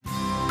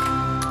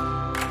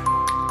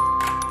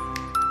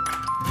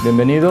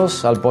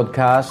Bienvenidos al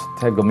podcast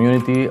The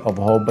Community of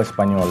Hope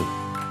Español.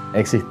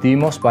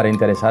 Existimos para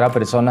interesar a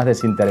personas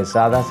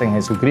desinteresadas en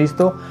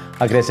Jesucristo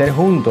a crecer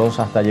juntos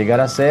hasta llegar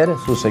a ser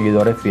sus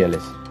seguidores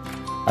fieles.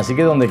 Así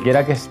que donde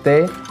quiera que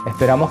esté,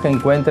 esperamos que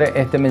encuentre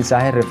este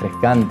mensaje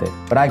refrescante,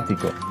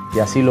 práctico y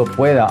así lo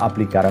pueda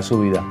aplicar a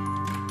su vida.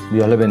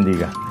 Dios le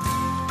bendiga.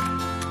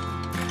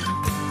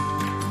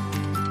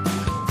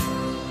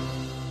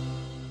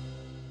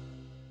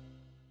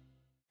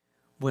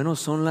 Bueno,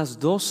 son las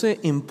 12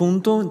 en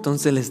punto,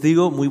 entonces les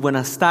digo muy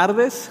buenas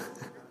tardes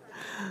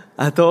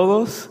a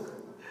todos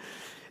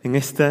en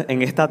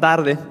esta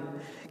tarde,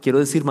 quiero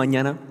decir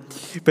mañana,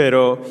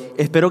 pero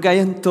espero que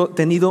hayan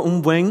tenido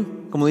un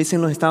buen, como dicen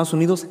en los Estados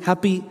Unidos,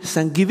 Happy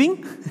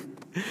Thanksgiving.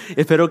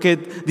 Espero que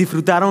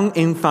disfrutaron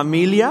en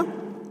familia.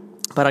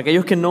 Para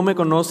aquellos que no me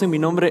conocen, mi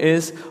nombre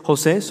es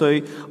José,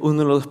 soy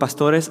uno de los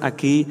pastores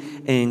aquí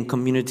en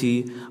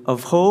Community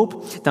of Hope.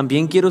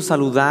 También quiero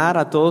saludar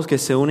a todos que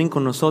se unen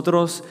con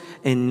nosotros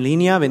en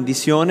línea,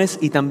 bendiciones.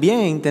 Y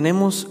también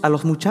tenemos a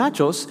los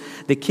muchachos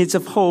de Kids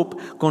of Hope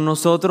con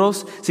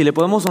nosotros. Si le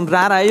podemos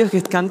honrar a ellos que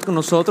están con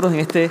nosotros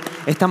en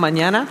esta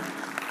mañana.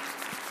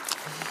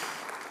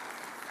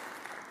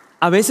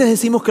 A veces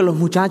decimos que los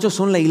muchachos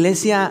son la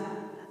iglesia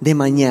de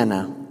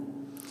mañana,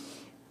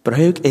 pero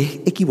es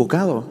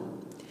equivocado.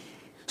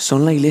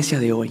 Son la iglesia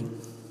de hoy.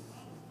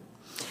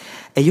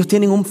 Ellos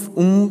tienen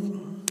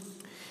un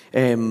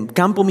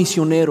campo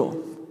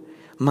misionero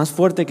más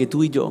fuerte que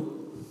tú y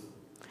yo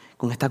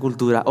con esta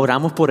cultura.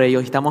 Oramos por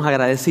ellos y estamos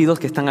agradecidos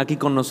que están aquí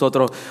con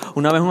nosotros.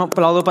 Una vez un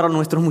aplauso para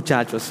nuestros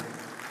muchachos.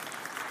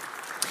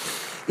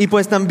 Y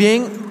pues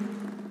también,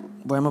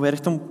 voy a mover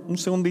esto un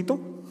segundito.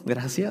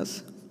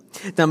 Gracias.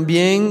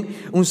 También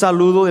un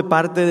saludo de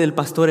parte del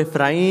pastor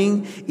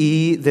Efraín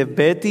y de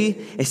Betty.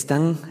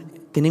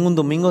 Tienen un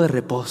domingo de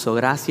reposo.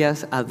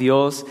 Gracias a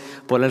Dios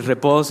por el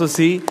reposo.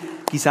 Sí,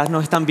 quizás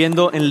nos están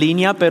viendo en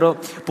línea, pero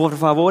por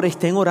favor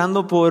estén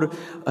orando por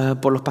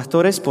los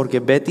pastores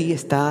porque Betty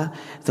está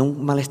de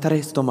un malestar de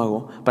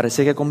estómago.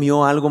 Parece que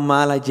comió algo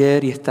mal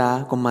ayer y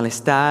está con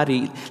malestar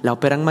y la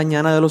operan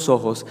mañana de los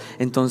ojos.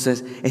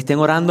 Entonces estén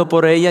orando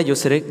por ella. Yo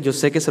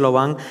sé que se lo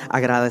van a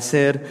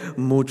agradecer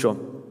mucho.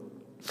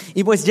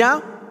 Y pues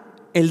ya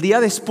el día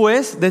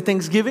después de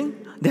Thanksgiving,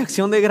 de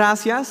Acción de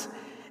Gracias,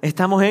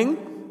 estamos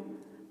en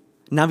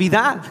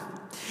Navidad.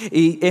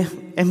 Y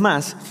es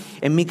más,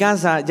 en mi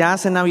casa ya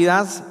hace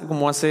Navidad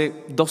como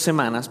hace 2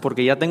 semanas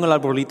porque ya tengo el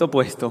arbolito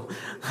puesto.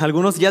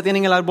 Algunos ya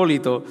tienen el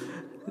arbolito.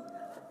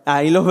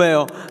 Ahí los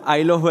veo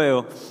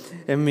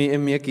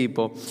en mi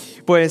equipo.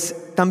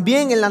 Pues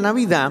también en la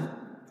Navidad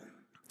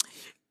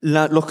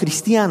los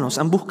cristianos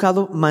han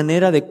buscado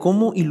manera de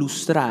cómo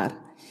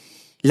ilustrar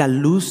la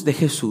luz de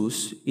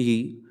Jesús,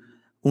 y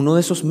uno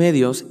de esos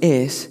medios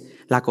es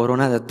la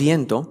corona de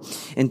Adviento.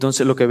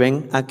 Entonces lo que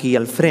ven aquí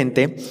al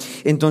frente.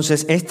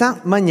 Entonces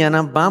esta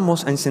mañana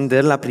vamos a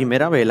encender la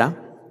primera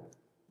vela,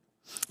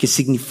 que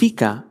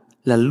significa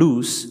la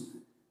luz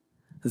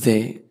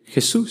de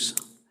Jesús.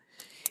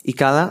 Y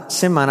cada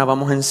semana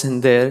vamos a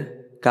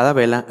encender cada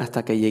vela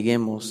hasta que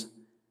lleguemos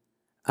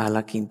a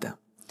la quinta,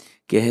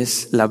 que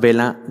es la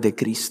vela de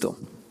Cristo.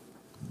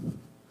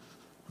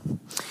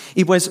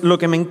 Y pues lo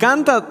que me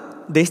encanta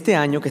de este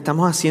año que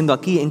estamos haciendo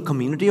aquí en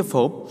Community of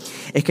Hope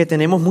es que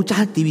tenemos muchas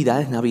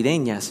actividades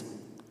navideñas.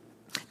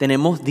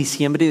 Tenemos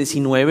diciembre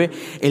 19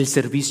 el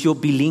servicio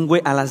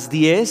bilingüe a las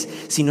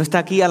 10. Si no está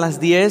aquí a las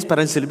 10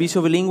 para el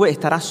servicio bilingüe,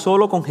 estará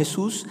solo con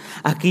Jesús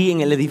aquí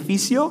en el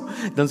edificio.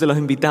 Entonces los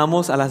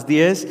invitamos a las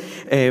 10.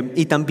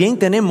 Y también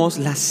tenemos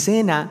la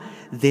cena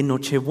de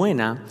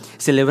Nochebuena,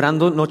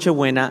 celebrando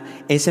Nochebuena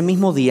ese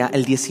mismo día,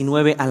 el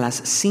 19 a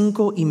las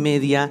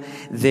 5:30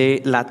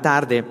 de la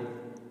tarde.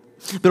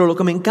 Pero lo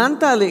que me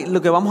encanta de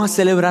lo que vamos a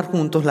celebrar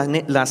juntos,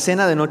 la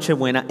cena de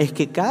Nochebuena, es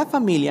que cada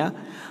familia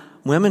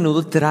muy a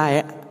menudo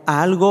trae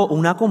algo,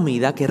 una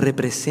comida que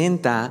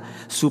representa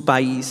su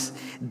país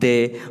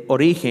de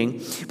origen.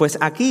 Pues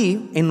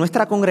aquí en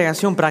nuestra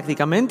congregación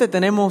prácticamente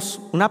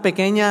tenemos una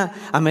pequeña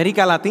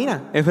América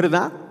Latina, ¿es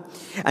verdad?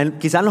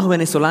 Quizás los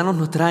venezolanos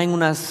nos traen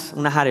unas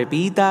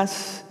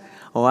arepitas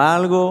o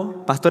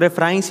algo. Pastor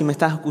Efraín, si me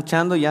estás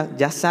escuchando,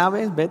 ya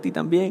sabes, Betty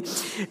también.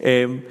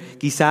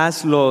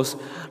 Quizás los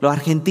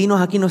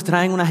argentinos aquí nos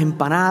traen unas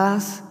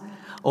empanadas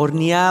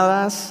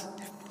horneadas.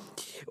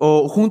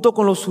 O junto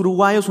con los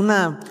uruguayos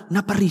una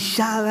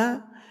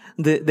parrillada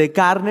de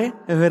carne,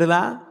 ¿es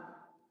verdad?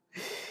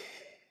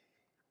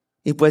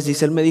 Y pues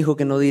Giselle me dijo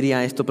que no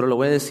diría esto, pero lo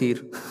voy a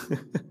decir.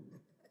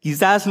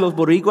 Quizás los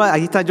boricuas,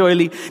 ahí está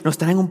Joely, nos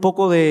traen un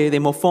poco de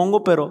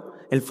mofongo, pero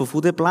el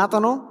fufú de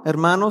plátano,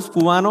 hermanos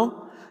cubanos,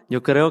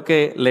 yo creo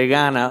que le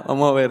gana.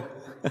 Vamos a ver.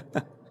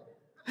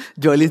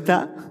 Joely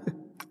está.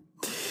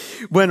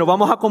 Bueno,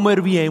 vamos a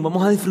comer bien,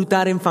 vamos a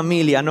disfrutar en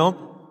familia,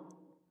 ¿no?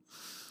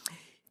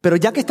 Pero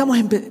ya que estamos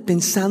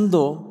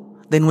pensando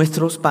de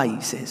nuestros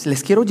países,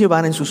 les quiero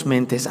llevar en sus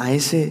mentes a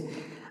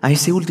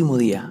ese último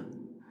día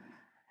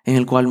en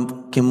el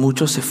cual que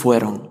muchos se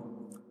fueron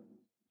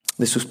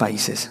de sus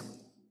países.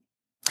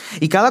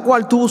 Y cada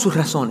cual tuvo sus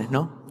razones,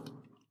 ¿no?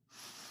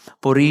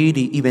 por ir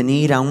y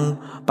venir a un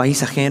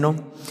país ajeno,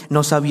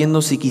 no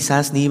sabiendo si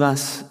quizás ni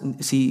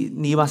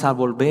ibas a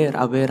volver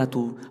a ver a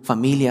tu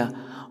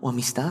familia o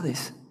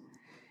amistades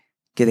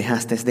que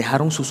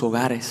dejaron sus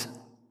hogares.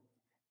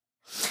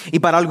 Y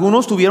para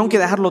algunos tuvieron que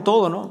dejarlo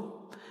todo,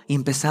 ¿no? Y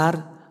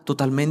empezar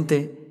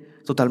totalmente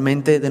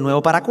de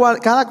nuevo.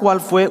 Cada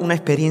cual fue una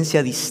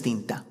experiencia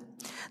distinta.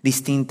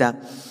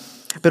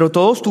 Pero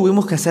todos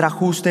tuvimos que hacer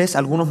ajustes,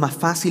 algunos más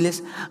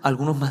fáciles,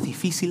 algunos más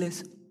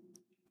difíciles.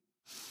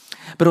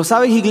 Pero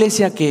 ¿sabes,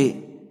 iglesia,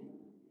 que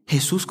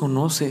Jesús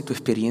conoce tu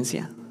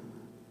experiencia?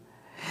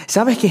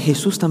 ¿Sabes que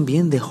Jesús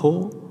también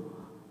dejó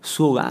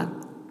su hogar,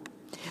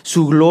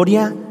 su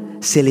gloria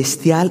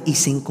celestial, y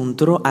se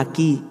encontró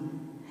aquí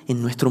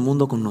en nuestro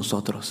mundo con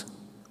nosotros?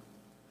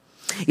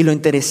 Y lo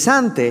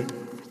interesante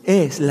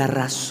es la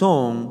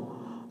razón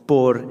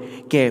por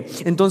qué.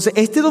 Entonces,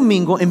 este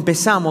domingo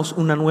empezamos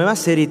una nueva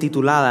serie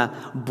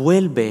titulada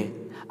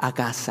Vuelve a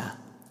casa.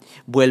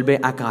 Vuelve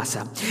a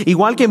casa.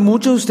 Igual que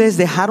muchos de ustedes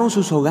dejaron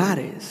sus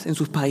hogares en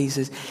sus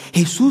países,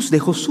 Jesús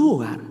dejó su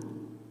hogar.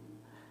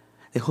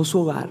 Dejó su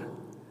hogar,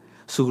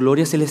 su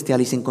gloria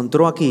celestial, y se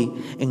encontró aquí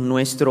en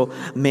nuestro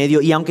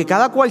medio. Y aunque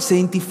cada cual se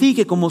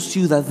identifique como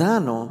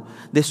ciudadano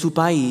de su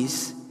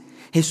país,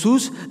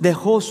 Jesús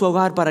dejó su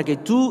hogar para que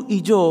tú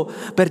y yo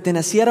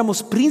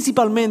perteneciéramos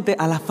principalmente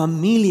a la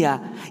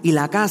familia y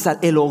la casa,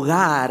 el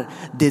hogar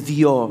de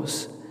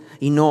Dios,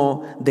 y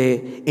no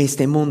de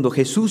este mundo.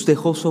 Jesús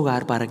dejó su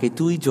hogar para que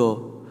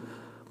tú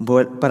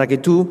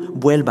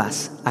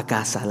vuelvas a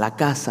casa, la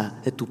casa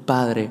de tu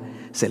Padre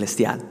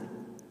Celestial.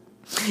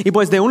 Y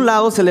pues de un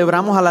lado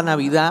celebramos a la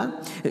Navidad,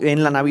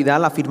 en la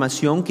Navidad la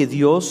afirmación que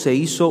Dios se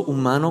hizo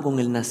humano con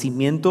el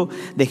nacimiento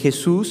de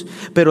Jesús,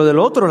 pero del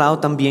otro lado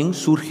también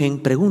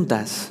surgen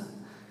preguntas.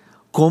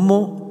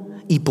 ¿Cómo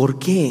y por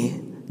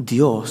qué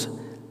Dios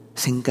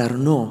se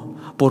encarnó?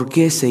 ¿Por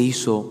qué se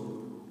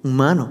hizo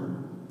humano?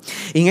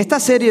 En esta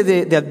serie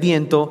de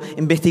Adviento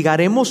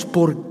investigaremos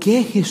por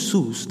qué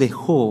Jesús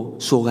dejó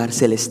su hogar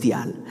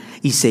celestial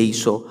y se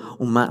hizo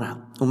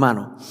humano.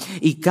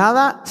 Y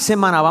cada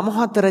semana vamos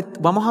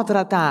a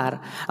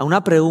tratar a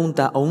una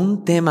pregunta o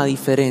un tema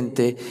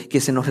diferente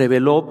que se nos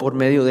reveló por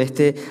medio de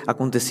este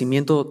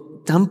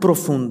acontecimiento tan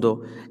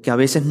profundo que a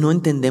veces no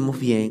entendemos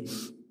bien.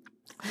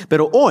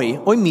 Pero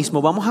hoy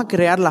mismo vamos a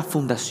crear la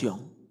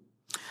fundación.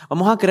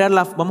 Vamos a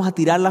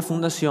tirar la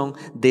fundación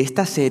de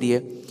esta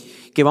serie,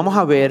 que vamos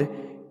a ver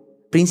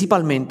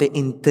principalmente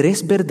en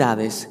 3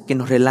 verdades que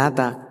nos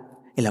relata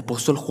el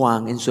apóstol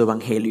Juan en su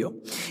evangelio.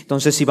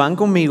 Entonces, si vayan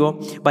conmigo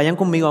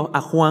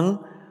a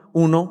Juan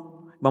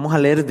 1, vamos a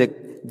leer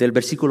del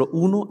versículo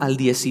 1 al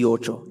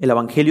 18. El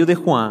evangelio de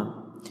Juan,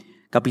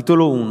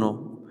 capítulo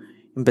 1,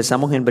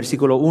 empezamos en el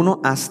versículo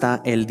 1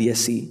 hasta el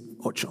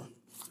 18.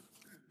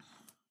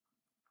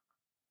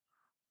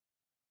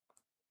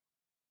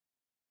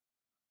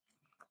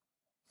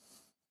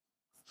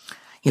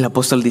 Y el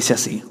apóstol dice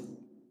así: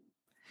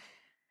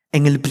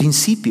 en el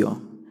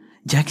principio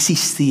ya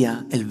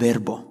existía el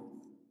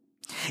Verbo,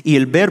 y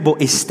el Verbo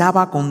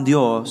estaba con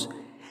Dios,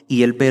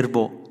 y el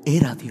Verbo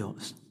era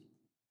Dios.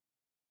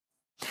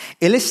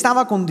 Él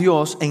estaba con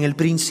Dios en el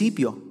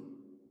principio.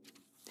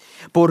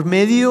 Por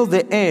medio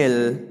de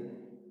Él,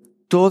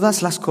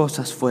 todas las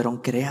cosas fueron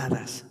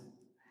creadas,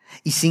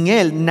 y sin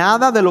Él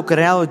nada de lo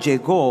creado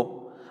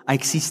llegó a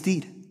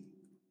existir.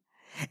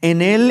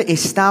 En Él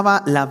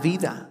estaba la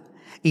vida,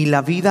 y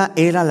la vida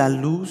era la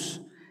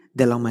luz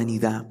de la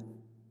humanidad.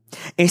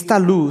 Esta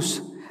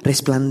luz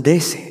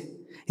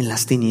resplandece en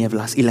las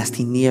tinieblas, y las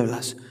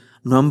tinieblas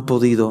no han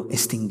podido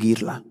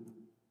extinguirla.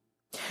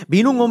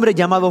 Vino un hombre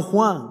llamado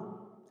Juan,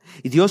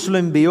 y Dios lo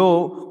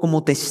envió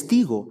como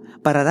testigo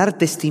para dar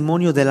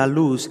testimonio de la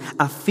luz,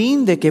 a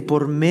fin de que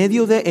por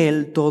medio de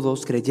él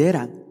todos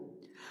creyeran.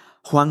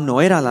 Juan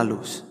no era la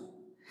luz,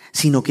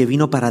 sino que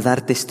vino para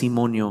dar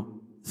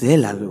testimonio de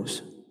la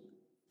luz.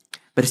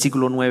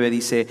 Versículo 9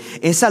 dice: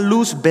 esa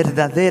luz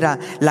verdadera,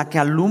 la que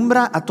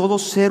alumbra a todo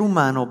ser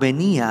humano,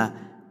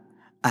 venía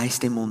a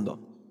este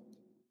mundo.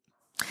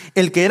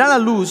 El que era la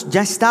luz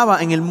ya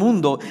estaba en el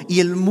mundo, y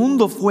el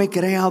mundo fue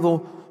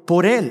creado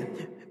por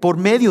él, por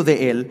medio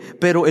de él,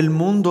 pero el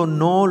mundo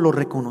no lo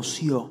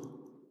reconoció.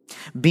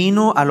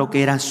 Vino a lo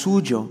que era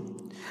suyo,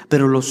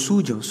 pero los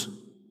suyos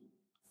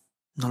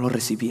no lo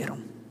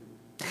recibieron.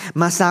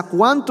 Mas a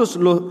cuantos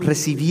lo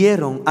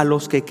recibieron, a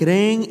los que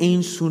creen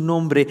en su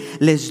nombre,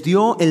 les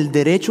dio el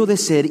derecho de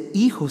ser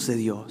hijos de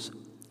Dios.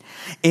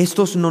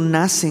 Estos no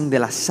nacen de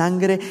la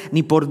sangre,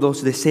 ni por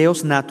los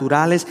deseos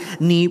naturales,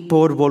 ni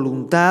por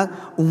voluntad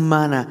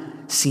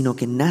humana, sino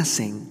que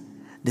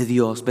nacen de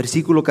Dios.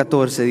 Versículo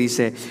 14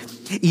 dice: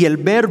 y el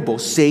Verbo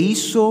se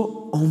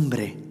hizo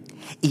hombre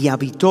y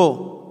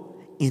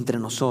habitó entre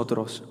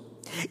nosotros.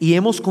 Y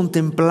hemos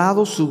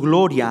contemplado su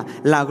gloria,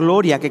 la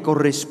gloria que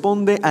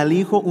corresponde al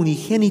Hijo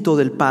unigénito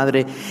del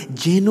Padre,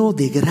 lleno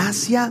de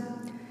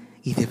gracia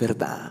y de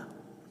verdad.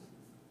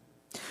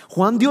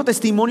 Juan dio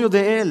testimonio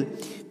de él,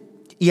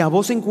 y a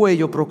voz en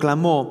cuello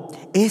proclamó: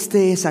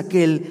 este es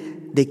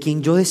aquel de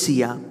quien yo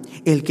decía: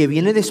 el que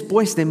viene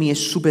después de mí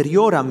es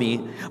superior a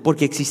mí,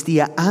 porque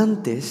existía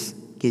antes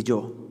que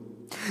yo.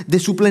 De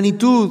su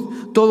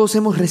plenitud todos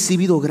hemos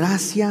recibido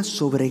gracia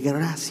sobre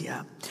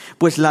gracia,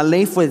 pues la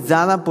ley fue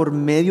dada por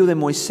medio de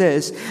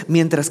Moisés,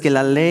 mientras que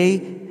la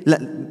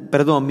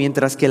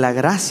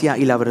gracia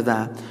y la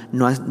verdad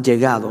no han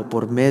llegado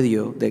por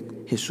medio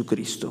de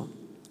Jesucristo.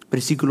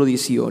 Versículo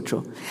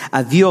 18.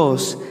 A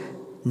Dios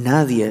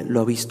nadie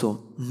lo ha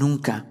visto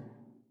nunca.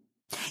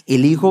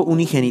 El Hijo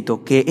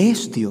unigénito, que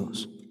es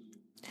Dios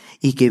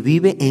y que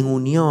vive en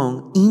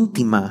unión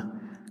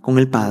íntima con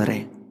el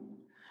Padre,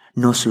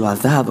 nos lo ha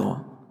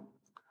dado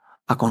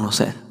a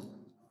conocer.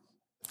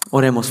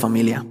 Oremos,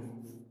 familia.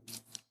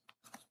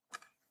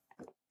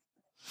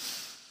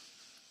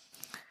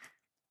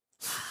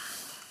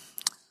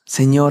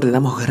 Señor, te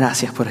damos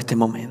gracias por este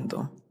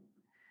momento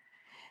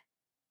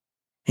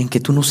en que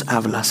tú nos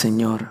hablas,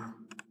 Señor.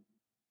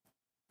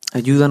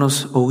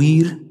 Ayúdanos a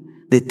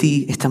oír de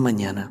ti esta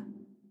mañana,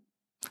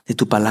 de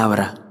tu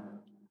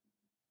palabra.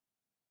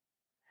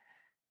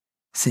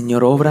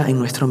 Señor, obra en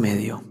nuestro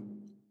medio,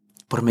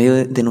 por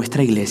medio de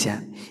nuestra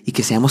iglesia, y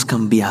que seamos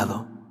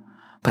cambiados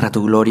para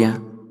tu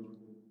gloria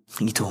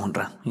y tu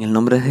honra. En el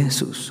nombre de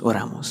Jesús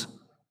oramos.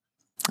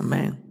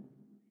 Amén.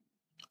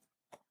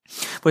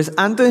 Pues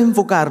antes de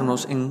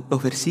enfocarnos en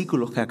los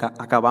versículos que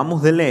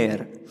acabamos de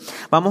leer,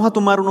 vamos a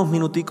tomar unos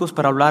minuticos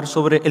para hablar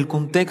sobre el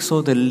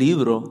contexto del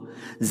libro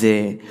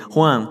de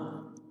Juan.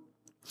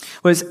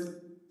 Pues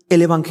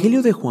el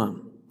Evangelio de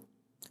Juan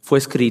fue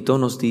escrito,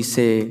 nos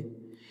dice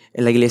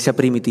en la iglesia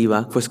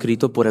primitiva, fue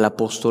escrito por el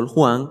apóstol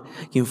Juan,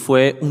 quien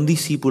fue un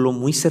discípulo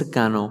muy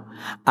cercano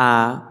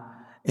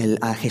a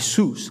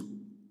Jesús.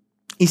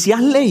 Y si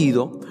has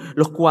leído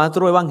los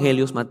 4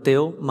 evangelios,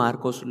 Mateo,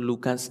 Marcos,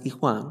 Lucas y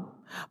Juan,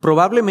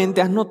 probablemente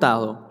has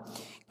notado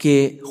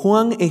que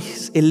Juan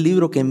es el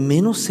libro que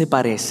menos se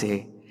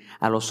parece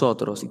a los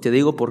otros. Y te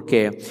digo por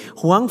qué.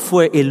 Juan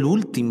fue el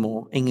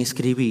último en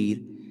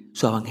escribir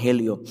su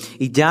evangelio.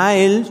 Y ya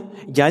él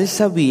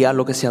sabía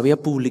lo que se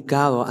había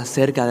publicado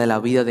acerca de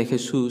la vida de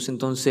Jesús.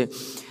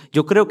 Entonces,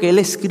 yo creo que él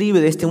escribe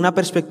desde una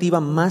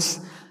perspectiva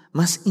más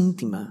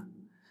íntima,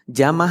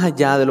 ya más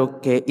allá de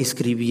lo que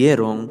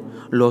escribieron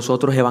los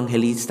otros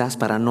evangelistas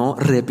para no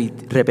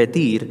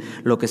repetir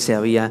lo que se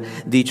había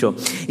dicho.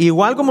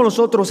 Igual como los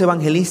otros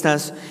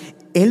evangelistas,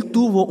 él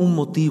tuvo un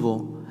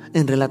motivo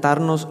en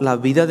relatarnos la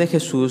vida de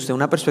Jesús de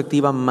una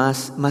perspectiva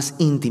más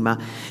íntima,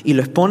 y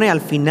lo expone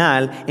al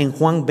final en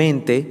Juan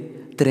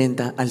 20,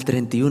 30 al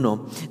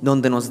 31,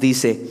 donde nos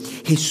dice: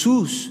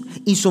 Jesús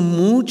hizo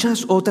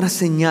muchas otras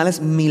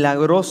señales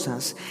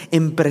milagrosas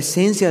en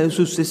presencia de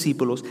sus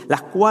discípulos,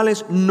 las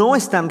cuales no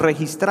están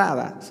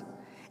registradas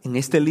en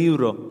este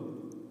libro.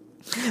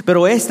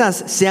 Pero estas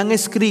se han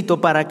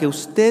escrito para que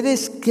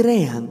ustedes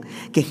crean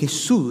que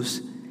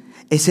Jesús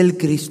es el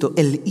Cristo,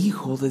 el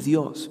Hijo de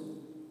Dios,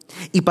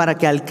 y para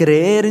que al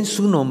creer en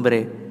su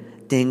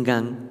nombre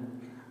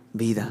tengan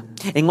vida.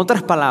 En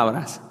otras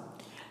palabras,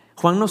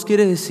 Juan nos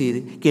quiere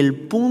decir que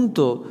el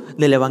punto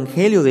del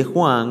Evangelio de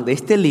Juan, de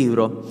este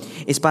libro,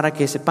 es para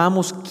que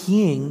sepamos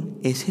quién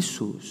es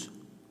Jesús,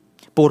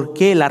 por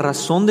qué, la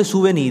razón de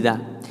su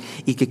venida,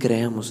 y que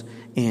creamos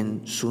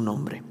en su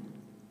nombre.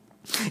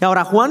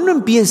 Ahora, Juan no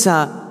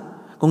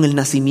empieza con el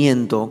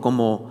nacimiento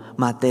como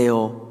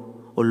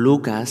Mateo o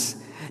Lucas,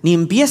 ni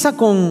empieza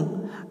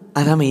con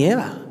Adán y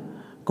Eva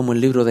como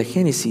el libro de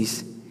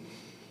Génesis.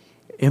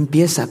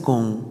 Empieza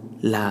con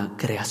la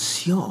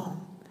creación.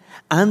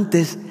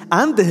 Antes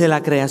de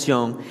la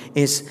creación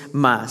es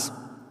más.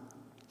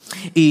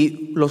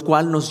 Y lo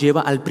cual nos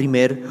lleva al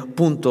primer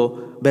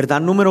punto,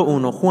 verdad número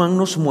 1. Juan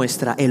nos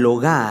muestra el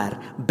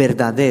hogar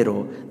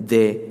verdadero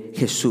de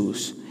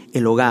Jesús.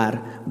 El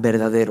hogar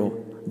verdadero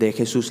de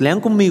Jesús. Lean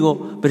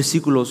conmigo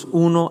versículos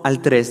 1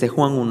 al 3 de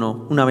Juan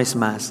 1, una vez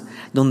más,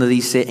 donde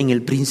dice: en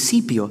el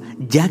principio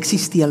ya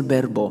existía el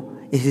verbo,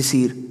 es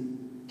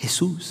decir,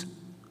 Jesús.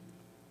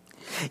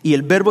 Y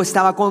el verbo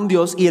estaba con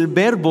Dios, y el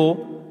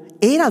verbo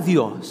era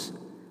Dios,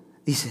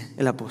 dice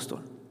el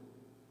apóstol.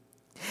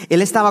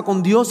 Él estaba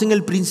con Dios en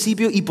el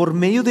principio, y por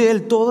medio de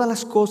Él todas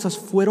las cosas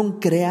fueron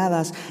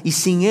creadas, y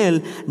sin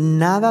Él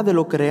nada de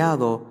lo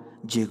creado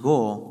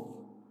llegó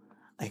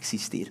a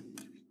existir.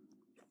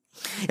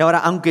 Y ahora,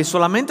 aunque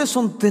solamente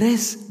son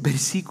 3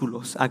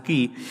 versículos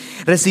aquí,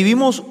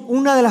 recibimos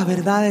una de las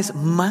verdades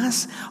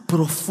más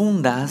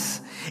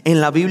profundas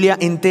en la Biblia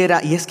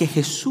entera, y es que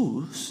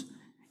Jesús,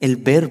 el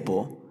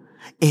Verbo,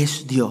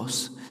 es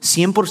Dios.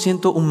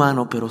 100%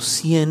 humano, pero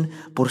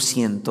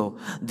 100%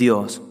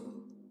 Dios.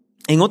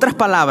 En otras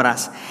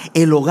palabras,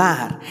 el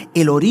hogar,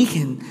 el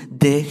origen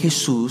de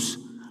Jesús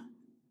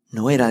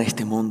no era de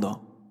este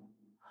mundo.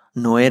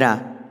 No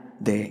era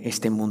de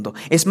este mundo.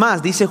 Es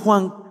más, dice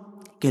Juan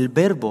que el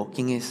Verbo,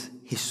 quien es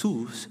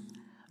Jesús,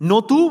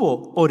 no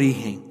tuvo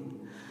origen.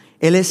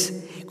 Él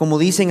es como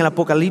dice en el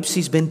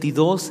Apocalipsis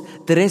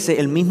 22:13,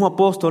 el mismo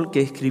apóstol que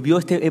escribió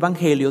este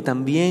evangelio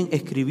también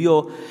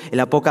escribió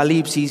el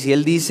Apocalipsis, y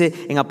él dice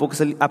en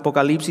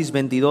Apocalipsis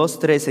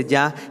 22:13,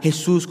 ya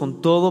Jesús con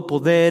todo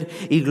poder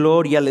y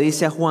gloria le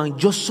dice a Juan: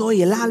 yo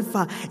soy el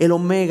alfa, el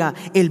omega,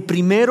 el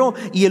primero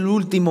y el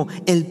último,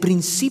 el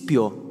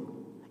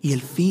principio y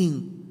el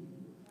fin.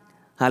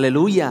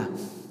 Aleluya.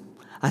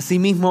 Así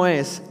mismo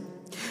es.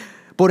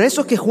 Por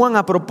eso es que Juan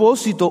a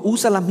propósito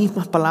usa las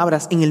mismas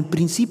palabras. En el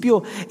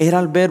principio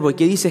era el verbo. ¿Y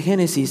qué dice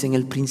Génesis? En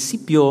el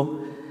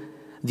principio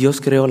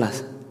Dios creó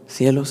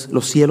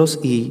los cielos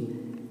y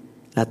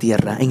la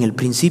tierra. En el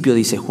principio,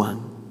 dice Juan,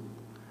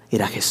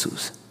 era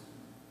Jesús.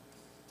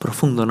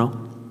 Profundo,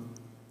 ¿no?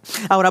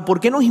 Ahora, ¿por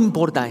qué nos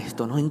importa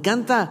esto? Nos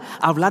encanta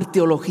hablar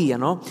teología,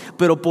 ¿no?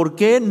 Pero ¿por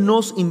qué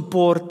nos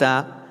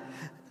importa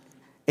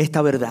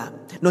esta verdad?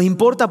 Nos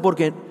importa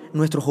porque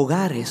nuestros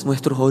hogares,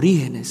 nuestros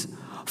orígenes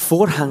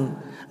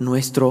forjan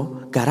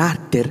nuestro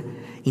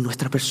carácter y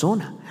nuestra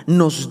persona.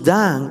 Nos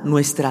dan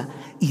nuestra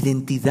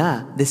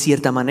identidad de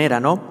cierta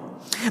manera, ¿no?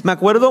 Me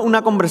acuerdo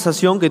una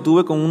conversación que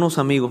tuve con unos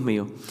amigos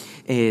míos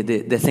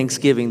de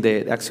Thanksgiving,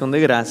 de Acción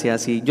de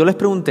Gracias, y yo les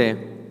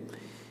pregunté: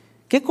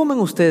 ¿qué comen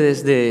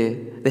ustedes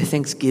de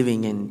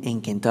Thanksgiving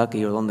en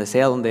Kentucky o donde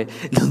sea,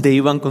 donde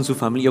iban con su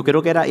familia? Yo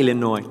creo que era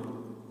Illinois.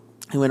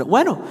 Y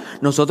bueno,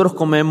 nosotros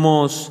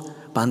comemos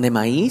pan de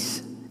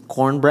maíz,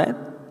 cornbread,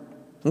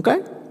 ¿ok?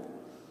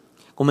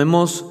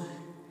 Comemos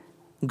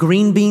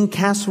green bean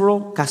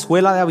casserole,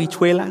 cazuela de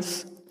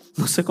habichuelas.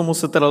 No sé cómo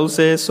se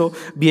traduce eso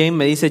bien.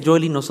 Me dice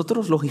Joely,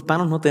 nosotros los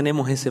hispanos no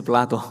tenemos ese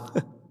plato.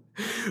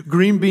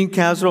 Green bean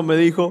casserole, me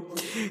dijo.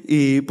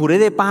 Y puré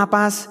de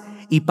papas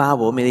y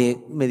pavo.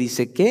 Me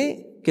dice,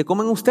 ¿qué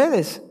comen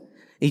ustedes?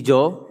 Y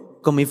yo,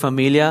 con mi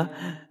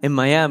familia en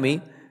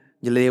Miami,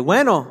 yo le dije,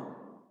 bueno,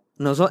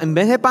 en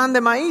vez de pan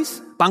de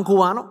maíz, pan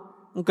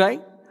cubano, ¿ok?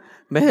 En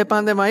vez de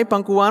pan de maíz,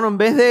 pan cubano. En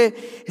vez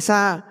de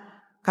esa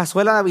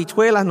cazuela de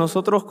habichuelas,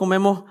 nosotros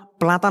comemos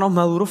plátanos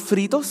maduros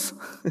fritos.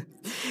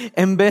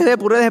 En vez de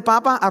puré de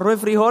papa, arroz y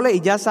frijoles,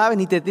 y ya sabes,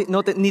 ni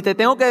te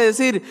tengo que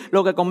decir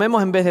lo que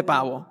comemos en vez de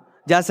pavo.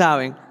 Ya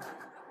saben.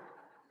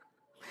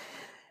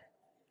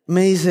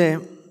 Me dice,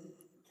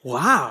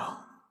 wow,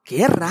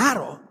 qué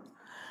raro.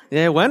 Y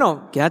dije,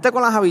 bueno, quédate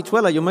con las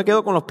habichuelas, yo me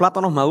quedo con los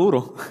plátanos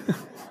maduros.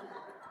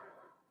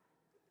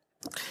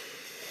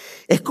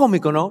 Es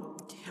cómico, ¿no?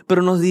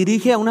 Pero nos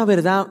dirige a una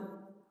verdad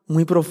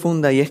muy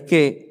profunda, y es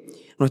que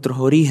nuestros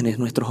orígenes,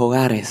 nuestros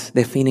hogares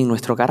definen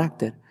nuestro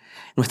carácter,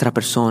 nuestra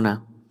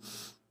persona,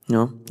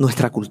 ¿no?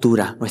 Nuestra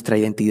cultura, nuestra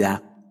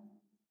identidad.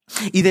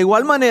 Y de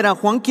igual manera,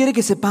 Juan quiere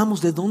que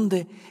sepamos de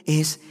dónde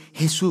es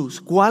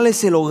Jesús, cuál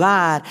es el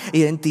hogar,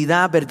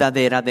 identidad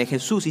verdadera de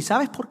Jesús. ¿Y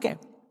sabes por qué?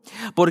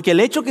 Porque el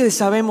hecho que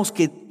sabemos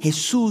que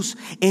Jesús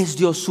es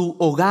Dios, su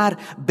hogar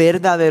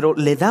verdadero,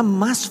 le da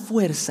más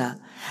fuerza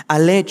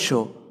al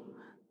hecho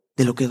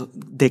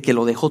de que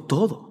lo dejó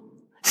todo,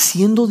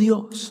 siendo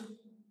Dios.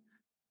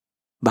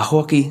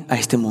 Bajó aquí a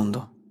este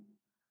mundo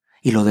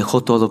y lo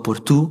dejó todo por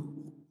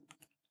tú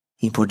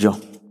y por yo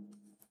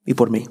y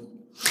por mí.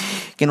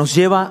 Que nos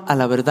lleva a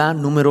la verdad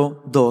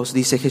número 2.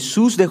 Dice,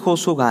 Jesús dejó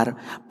su hogar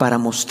para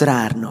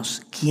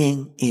mostrarnos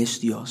quién es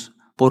Dios.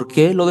 ¿Por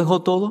qué lo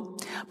dejó todo?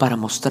 Para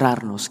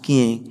mostrarnos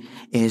quién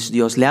es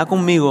Dios. Lea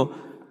conmigo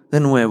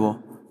de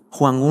nuevo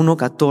Juan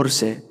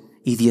 1:14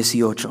 y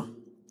 18.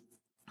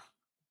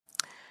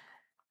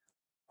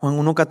 Juan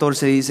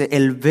 1:14 dice,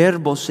 el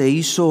Verbo se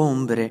hizo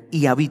hombre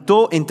y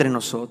habitó entre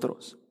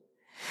nosotros.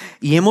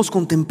 Y hemos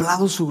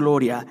contemplado su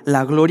gloria,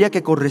 la gloria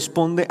que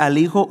corresponde al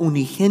Hijo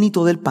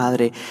unigénito del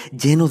Padre,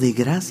 lleno de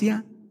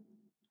gracia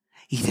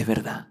y de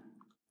verdad.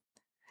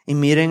 Y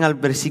miren al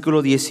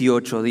versículo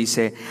 18,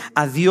 dice,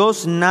 a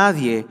Dios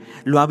nadie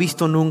lo ha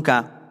visto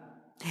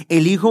nunca.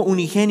 El Hijo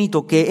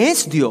unigénito que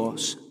es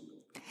Dios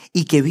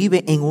y que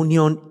vive en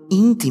unión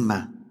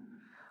íntima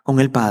con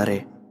el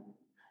Padre,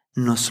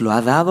 nos lo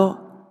ha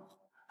dado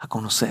a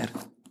conocer.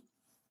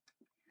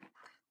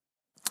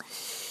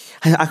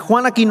 A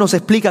Juan aquí nos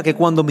explica que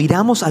cuando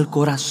miramos al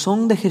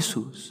corazón de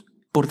Jesús,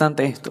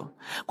 importante esto,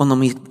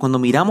 cuando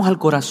miramos al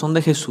corazón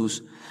de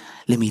Jesús,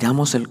 le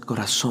miramos el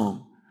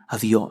corazón a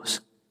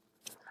Dios,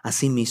 a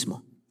sí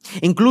mismo.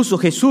 Incluso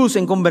Jesús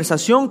en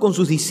conversación con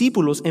sus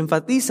discípulos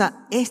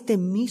enfatiza este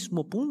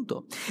mismo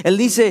punto. Él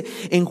dice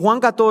en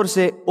Juan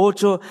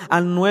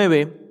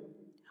 14:8-9,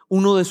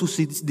 uno de sus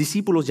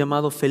discípulos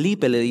llamado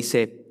Felipe le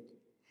dice,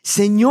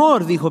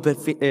 Señor, dijo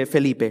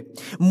Felipe,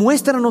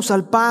 muéstranos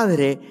al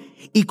Padre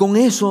y con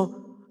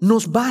eso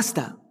nos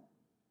basta.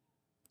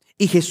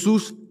 Y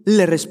Jesús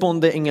le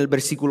responde en el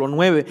versículo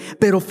 9,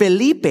 pero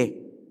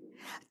Felipe,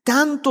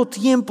 tanto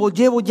tiempo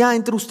llevo ya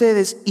entre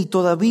ustedes y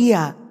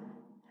todavía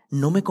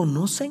no me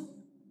conocen.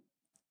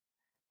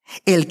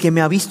 El que me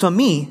ha visto a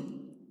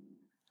mí,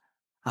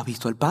 ha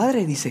visto al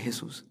Padre, dice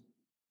Jesús.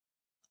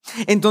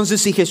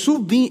 Entonces, si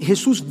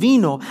Jesús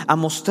vino a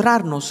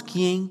mostrarnos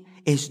quién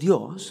es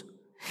Dios,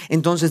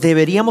 entonces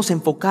deberíamos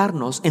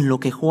enfocarnos en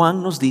lo que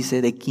Juan nos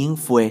dice de quién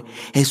fue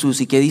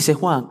Jesús. ¿Y qué dice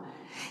Juan?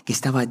 Que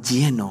estaba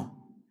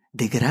lleno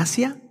de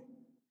gracia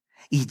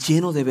y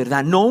lleno de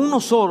verdad. No uno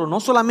solo, no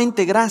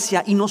solamente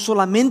gracia y no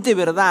solamente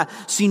verdad,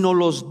 sino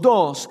los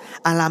dos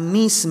a la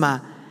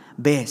misma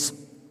vez.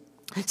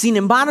 Sin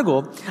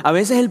embargo, a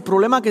veces el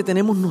problema que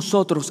tenemos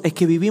nosotros es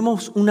que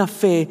vivimos una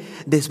fe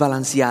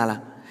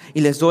desbalanceada.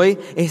 Y les doy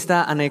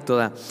esta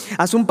anécdota.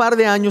 Hace un par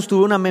de años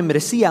tuve una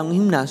membresía a un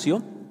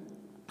gimnasio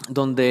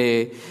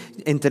donde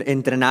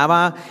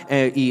entrenaba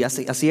y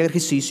hacía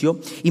ejercicio.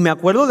 Y me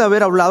acuerdo de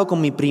haber hablado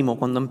con mi primo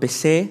cuando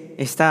empecé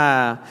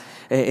esa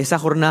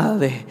jornada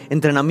de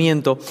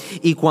entrenamiento.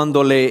 Y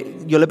cuando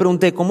yo le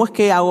pregunté, ¿cómo es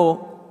que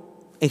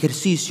hago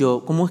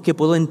ejercicio? ¿Cómo es que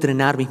puedo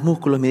entrenar mis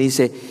músculos?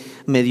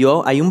 Me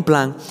dio ahí un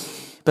plan,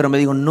 pero me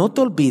dijo, no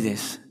te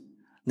olvides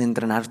de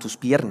entrenar tus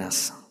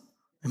piernas.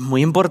 Es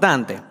muy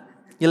importante.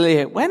 Y le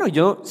dije, bueno,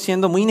 yo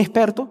siendo muy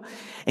inexperto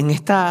en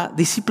esta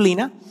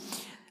disciplina,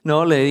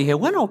 no, le dije,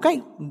 bueno, ok,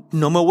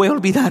 no me voy a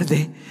olvidar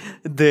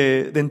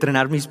de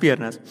entrenar mis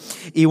piernas.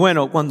 Y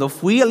bueno, cuando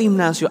fui al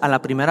gimnasio a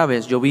la primera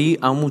vez, yo vi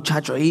a un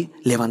muchacho ahí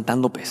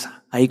levantando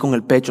pesa, ahí con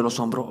el pecho, los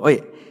hombros.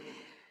 Oye,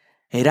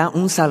 era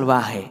un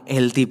salvaje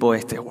el tipo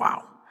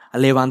wow,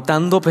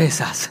 levantando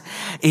pesas.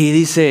 Y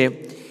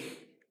dice,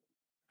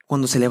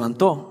 cuando se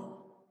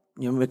levantó,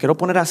 yo me quiero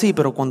poner así,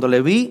 pero cuando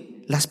le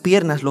vi las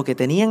piernas, lo que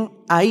tenían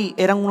ahí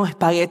eran unos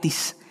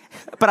espaguetis,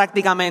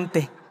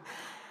 prácticamente.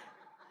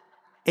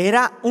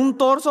 Era un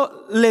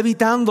torso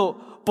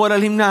levitando por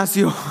el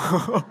gimnasio.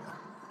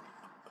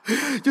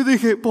 Yo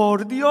dije,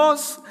 por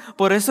Dios,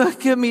 por eso es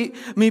que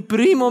mi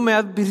primo me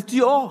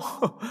advirtió.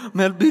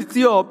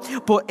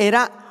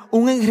 Era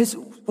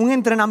un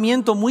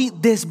entrenamiento muy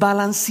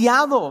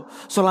desbalanceado.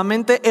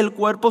 Solamente el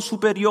cuerpo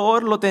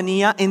superior lo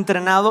tenía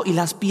entrenado y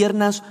las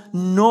piernas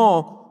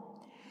no.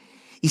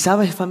 Y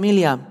sabes,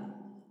 familia,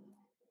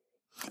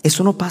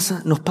 eso nos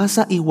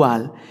pasa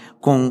igual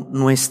con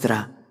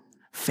nuestra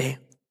fe.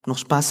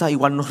 Nos pasa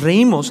igual, nos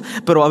reímos,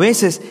 pero a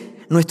veces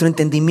nuestro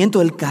entendimiento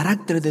del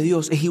carácter de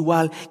Dios es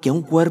igual que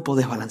un cuerpo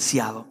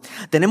desbalanceado.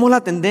 Tenemos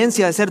la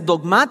tendencia de ser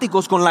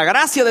dogmáticos con la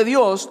gracia de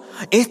Dios,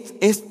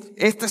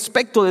 este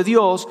aspecto de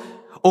Dios,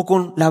 o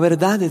con la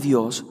verdad de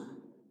Dios,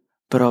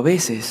 pero a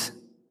veces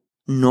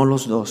no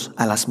los dos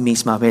a la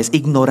misma vez.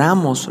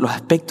 Ignoramos los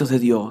aspectos de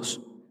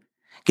Dios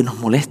que nos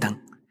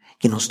molestan,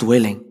 que nos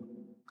duelen.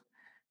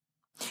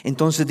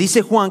 Entonces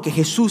dice Juan que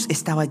Jesús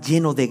estaba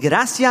lleno de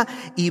gracia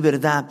y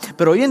verdad.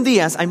 Pero hoy en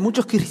día hay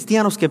muchos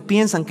cristianos que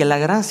piensan que la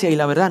gracia y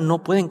la verdad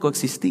no pueden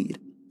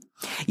coexistir.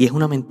 Y es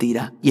una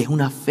mentira y es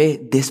una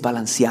fe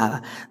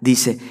desbalanceada,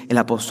 dice el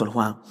apóstol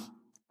Juan.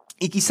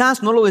 Y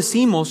quizás no lo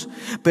decimos,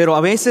 pero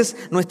a veces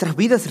nuestras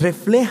vidas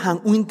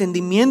reflejan un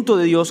entendimiento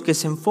de Dios que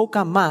se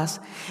enfoca más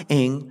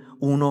en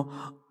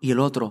uno y el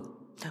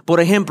otro.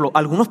 Por ejemplo,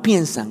 algunos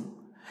piensan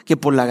que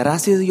por la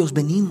gracia de Dios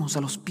venimos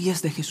a los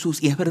pies de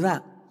Jesús, y es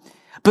verdad.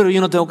 Pero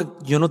yo no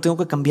tengo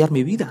que cambiar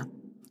mi vida.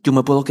 Yo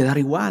me puedo quedar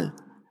igual.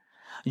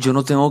 Yo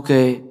no tengo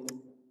que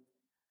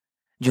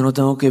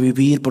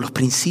vivir por los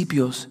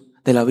principios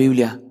de la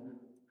Biblia.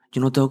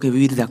 Yo no tengo que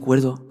vivir de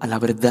acuerdo a la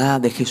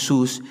verdad de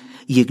Jesús,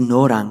 y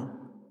ignoran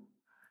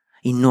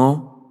y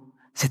no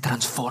se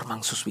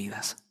transforman sus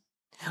vidas.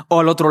 O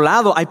al otro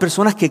lado, hay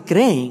personas que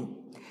creen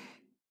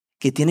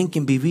que tienen que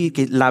vivir,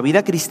 que la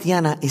vida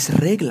cristiana es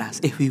reglas,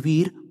 es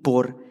vivir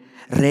por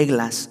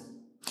reglas.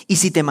 Y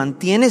si te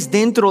mantienes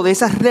dentro de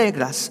esas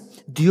reglas,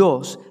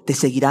 Dios te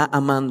seguirá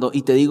amando.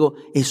 Y te digo,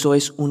 eso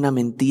es una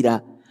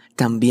mentira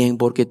también,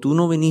 porque tú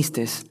no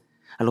viniste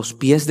a los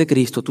pies de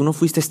Cristo, tú no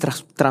fuiste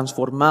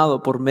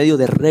transformado por medio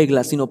de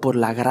reglas, sino por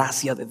la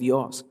gracia de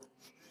Dios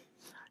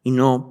y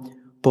no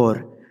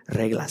por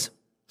reglas.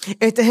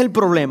 Este es el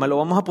problema, lo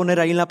vamos a poner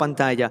ahí en la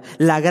pantalla.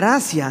 La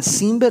gracia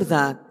sin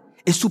verdad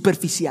es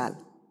superficial.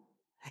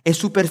 Es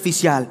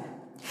superficial.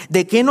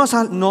 ¿De qué nos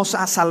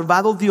ha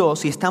salvado Dios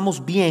si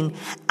estamos bien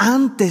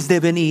antes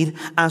de venir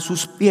a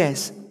sus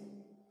pies?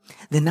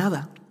 De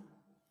nada.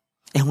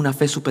 Es una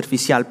fe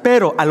superficial.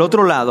 Pero al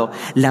otro lado,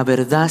 la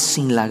verdad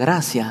sin la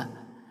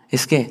gracia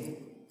es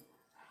 ¿qué?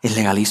 El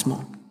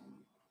legalismo.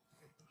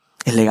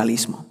 El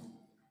legalismo.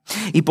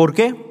 ¿Y por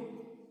qué?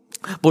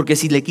 Porque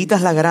si le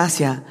quitas la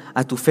gracia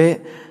a tu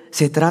fe,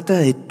 se trata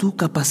de tu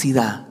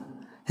capacidad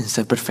en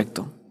ser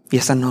perfecto. Y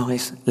esa no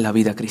es la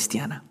vida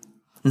cristiana.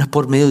 No es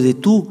por medio de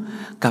tu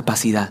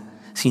capacidad,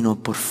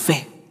 sino por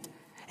fe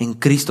en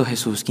Cristo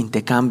Jesús, quien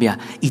te cambia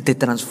y te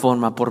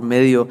transforma por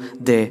medio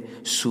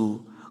de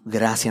su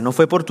gracia. No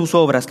fue por tus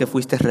obras que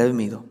fuiste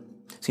redimido,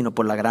 sino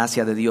por la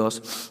gracia de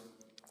Dios.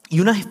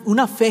 Y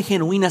una fe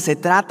genuina se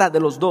trata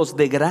de los dos,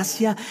 de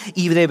gracia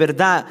y de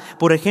verdad.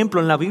 Por ejemplo,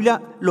 en la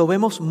Biblia lo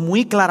vemos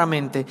muy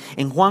claramente.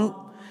 En Juan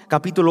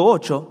capítulo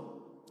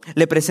 8,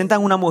 le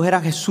presentan a una mujer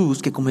a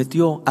Jesús que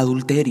cometió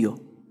adulterio.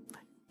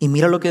 Y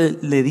mira lo que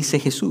le dice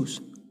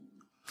Jesús.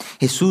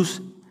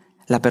 Jesús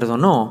la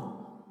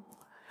perdonó,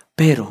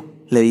 pero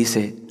le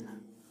dice,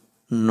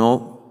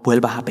 no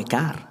vuelvas a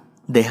pecar,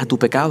 deja tu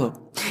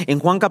pecado. En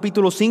Juan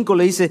capítulo 5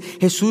 le dice,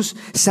 Jesús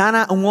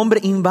sana a un hombre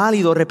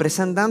inválido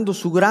representando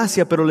su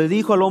gracia, pero le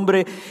dijo al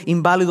hombre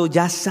inválido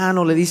ya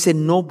sano, le dice,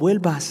 no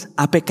vuelvas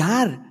a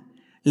pecar.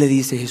 Le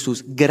dice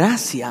Jesús,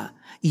 gracia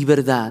y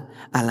verdad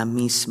a la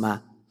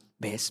misma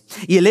vez.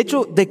 Y el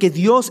hecho de que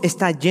Dios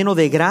está lleno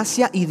de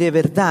gracia y de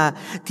verdad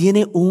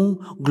tiene un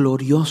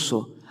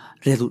glorioso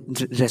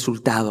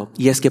resultado,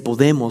 y es que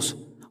podemos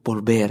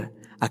volver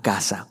a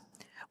casa.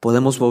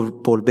 Podemos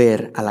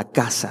volver a la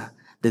casa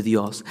de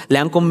Dios.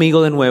 Lean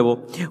conmigo de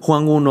nuevo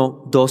Juan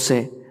 1,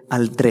 12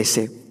 al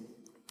 13,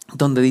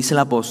 donde dice el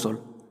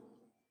apóstol: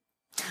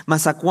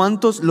 mas a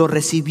cuantos lo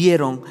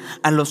recibieron,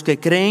 a los que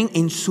creen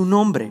en su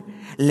nombre,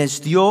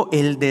 les dio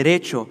el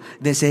derecho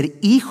de ser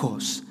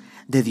hijos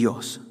de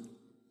Dios.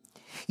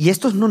 Y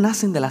estos no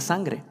nacen de la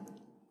sangre,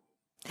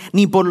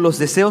 ni por los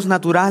deseos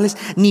naturales,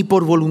 ni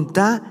por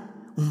voluntad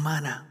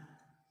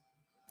humana,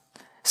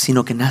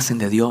 sino que nacen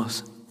de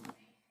Dios.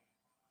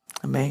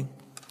 Amén.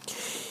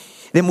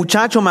 De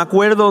muchacho me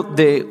acuerdo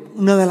de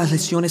una de las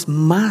lecciones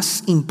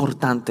más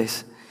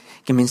importantes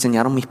que me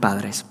enseñaron mis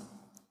padres.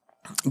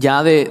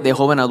 Ya de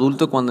joven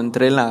adulto, cuando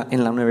entré en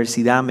la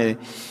universidad, me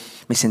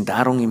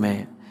sentaron y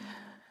me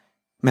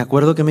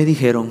acuerdo que me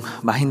dijeron: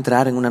 vas a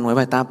entrar en una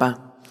nueva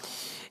etapa,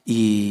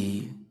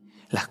 y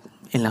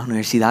en las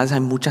universidades hay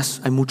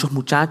muchos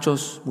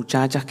muchachos,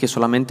 muchachas que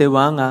solamente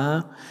van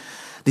a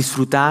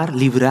disfrutar,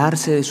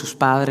 librarse de sus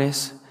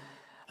padres,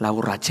 la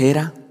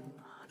borrachera,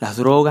 las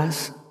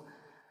drogas,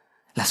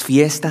 las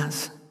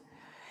fiestas.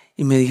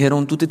 Y me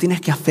dijeron: tú te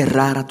tienes que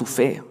aferrar a tu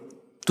fe.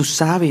 Tú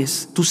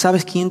sabes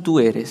quién tú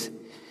eres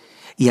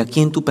y a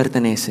quién tú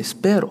perteneces,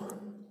 pero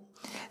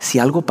si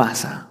algo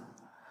pasa,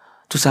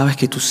 tú sabes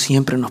que tú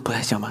siempre nos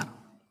puedes llamar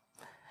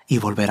y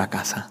volver a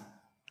casa.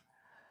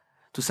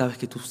 Tú sabes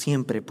que tú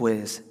siempre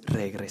puedes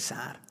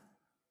regresar.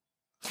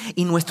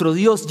 Y nuestro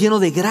Dios, lleno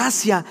de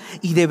gracia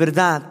y de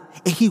verdad,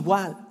 es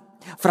igual.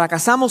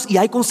 Fracasamos y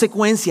hay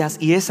consecuencias,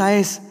 y esa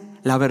es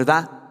la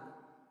verdad.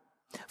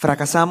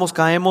 Fracasamos,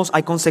 caemos,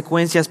 hay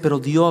consecuencias, pero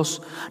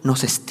Dios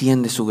nos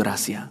extiende su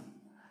gracia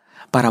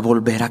para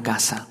volver a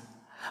casa,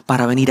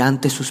 para venir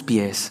ante sus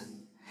pies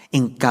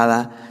en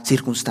cada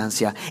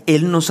circunstancia.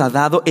 Él nos ha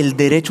dado el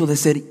derecho de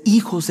ser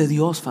hijos de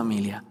Dios,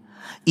 familia.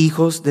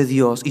 Hijos de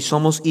Dios, y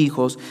somos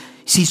hijos.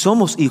 Si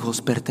somos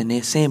hijos,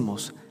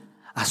 pertenecemos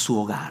a su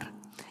hogar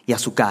y a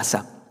su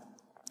casa.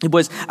 Y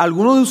pues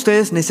algunos de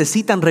ustedes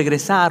necesitan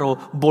regresar o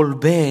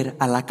volver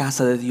a la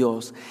casa de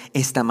Dios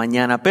esta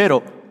mañana,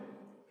 pero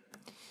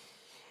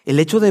el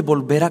hecho de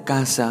volver a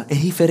casa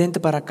es diferente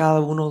para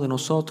cada uno de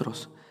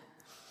nosotros.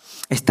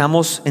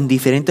 Estamos en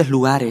diferentes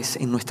lugares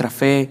en nuestra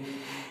fe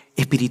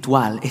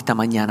espiritual esta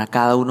mañana,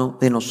 cada uno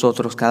de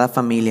nosotros, cada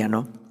familia,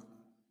 ¿no?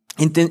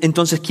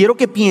 Entonces quiero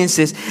que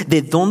pienses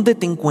de dónde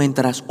te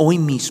encuentras hoy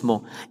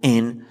mismo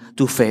en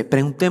tu fe.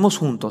 Preguntemos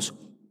juntos.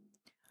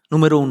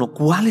 Número 1,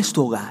 ¿cuál es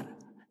tu hogar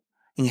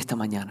en esta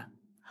mañana?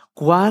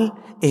 ¿Cuál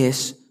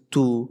es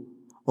tu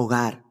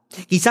hogar?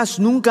 Quizás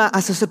nunca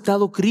has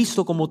aceptado a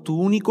Cristo como tu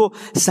único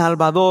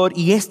Salvador,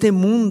 y este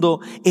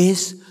mundo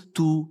es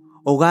tu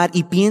hogar,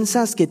 y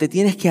piensas que te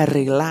tienes que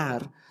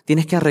arreglar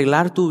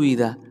tu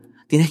vida,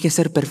 tienes que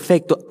ser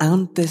perfecto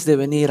antes de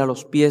venir a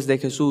los pies de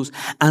Jesús,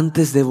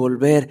 antes de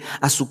volver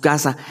a su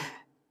casa.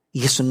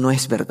 Y eso no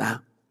es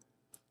verdad.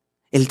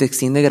 Él te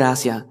extiende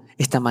gracia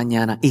esta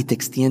mañana y te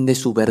extiende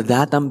su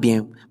verdad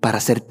también para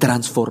ser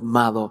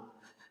transformado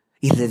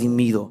y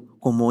redimido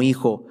como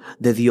hijo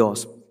de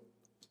Dios.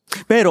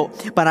 Pero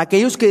para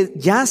aquellos que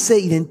ya se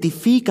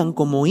identifican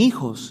como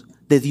hijos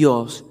de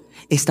Dios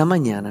esta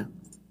mañana,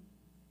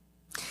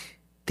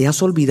 ¿te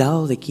has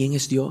olvidado de quién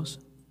es Dios?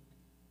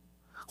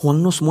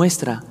 Juan nos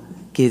muestra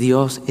que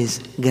Dios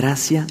es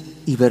gracia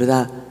y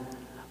verdad,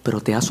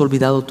 pero ¿te has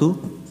olvidado tú?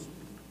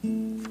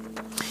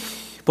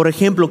 Por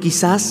ejemplo,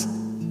 quizás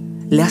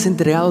le has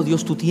entregado a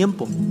Dios tu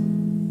tiempo.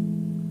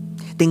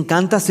 Te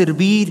encanta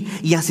servir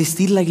y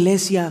asistir a la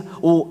iglesia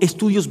o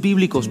estudios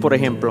bíblicos, por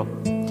ejemplo,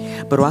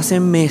 pero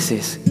hace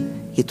meses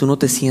que tú no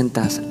te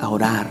sientas a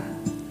orar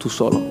tú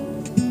solo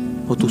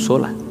o tú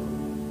sola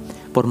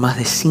por más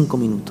de 5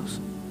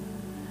 minutos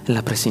en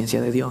la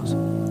presencia de Dios.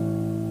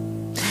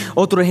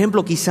 Otro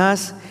ejemplo,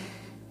 quizás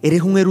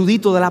eres un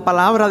erudito de la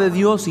palabra de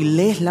Dios y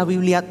lees la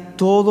Biblia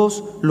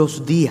todos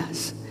los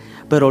días,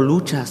 pero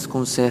luchas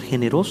con ser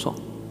generoso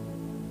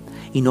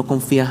y no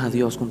confías a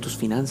Dios con tus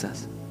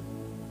finanzas.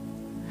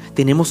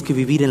 Tenemos que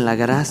vivir en la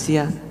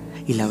gracia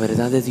y la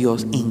verdad de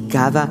Dios en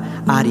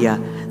cada área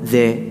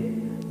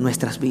de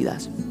nuestras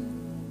vidas.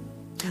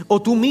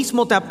 O tú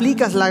mismo te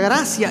aplicas la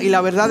gracia y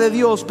la verdad de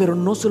Dios, pero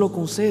no se lo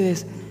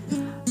concedes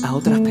a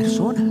otras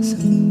personas.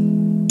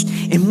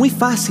 Es muy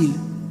fácil,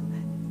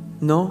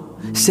 ¿no?,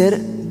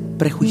 ser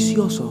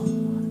prejuicioso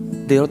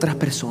de otras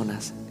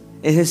personas.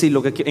 Es decir,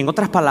 en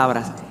otras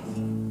palabras,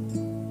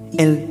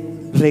 el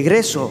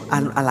regreso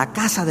a la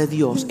casa de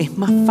Dios es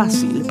más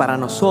fácil para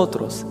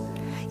nosotros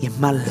y es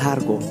más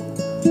largo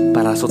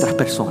para las otras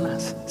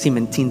personas. Si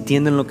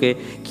entienden lo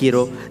que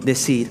quiero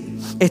decir.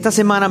 Esta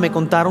semana me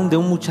contaron de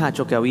un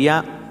muchacho que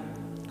había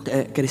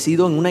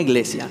crecido en una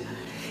iglesia,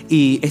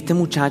 y este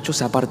muchacho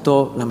se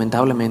apartó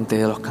lamentablemente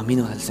de los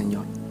caminos del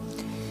Señor.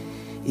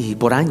 Y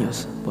por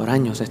años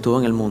estuvo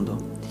en el mundo.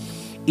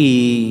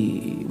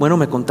 Y bueno,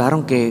 me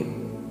contaron que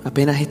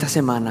apenas esta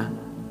semana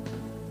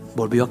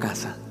volvió a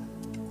casa.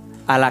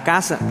 A la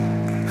casa.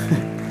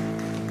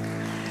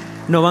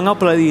 No van a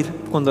aplaudir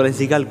cuando les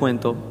diga el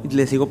cuento.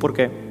 Les digo por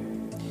qué.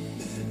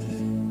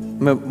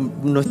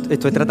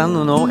 Estoy tratando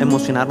de no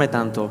emocionarme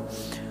tanto,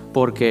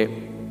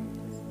 porque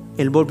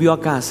él volvió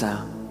a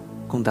casa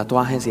con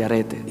tatuajes y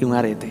un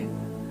arete.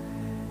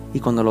 Y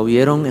cuando lo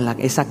vieron en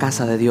esa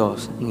casa de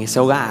Dios, en ese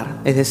hogar,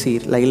 es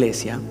decir, la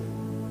iglesia,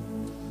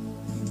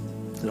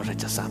 lo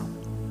rechazaron.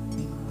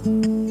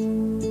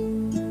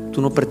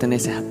 Tú no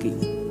perteneces aquí,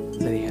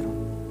 le dijeron.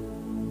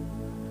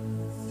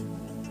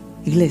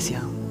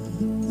 Iglesia,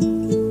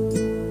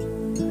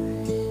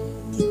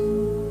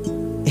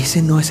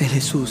 ese no es el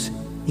Jesús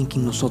en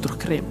quien nosotros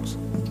creemos.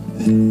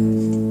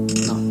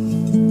 No.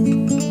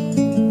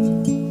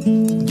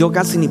 Yo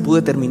casi ni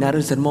pude terminar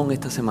el sermón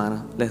esta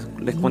semana,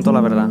 les cuento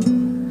la verdad,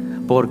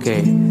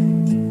 porque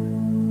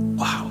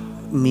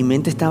mi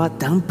mente estaba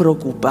tan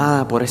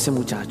preocupada por ese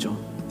muchacho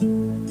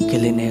que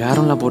le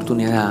negaron la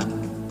oportunidad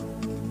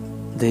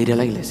de ir a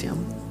la iglesia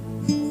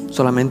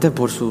solamente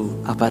por su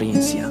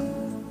apariencia.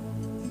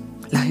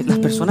 Las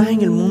personas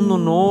en el mundo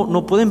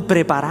no pueden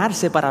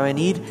prepararse para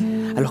venir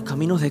a los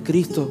caminos de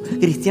Cristo.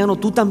 Cristiano,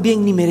 tú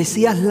también ni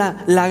merecías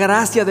la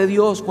gracia de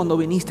Dios cuando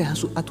viniste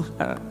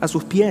a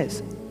sus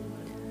pies.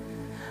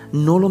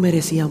 No lo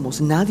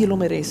merecíamos, nadie lo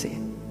merece.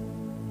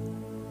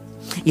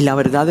 Y la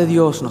verdad de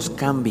Dios nos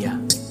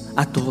cambia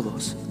a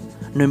todos,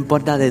 no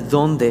importa de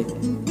dónde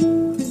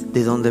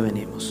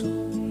venimos.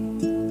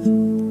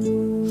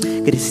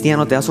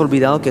 Cristiano, te has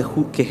olvidado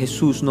que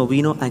Jesús no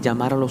vino a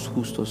llamar a los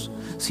justos,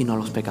 sino a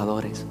los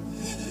pecadores.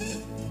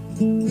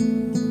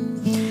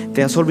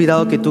 Te has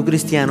olvidado que tú,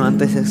 cristiano,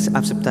 antes de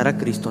aceptar a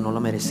Cristo no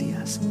lo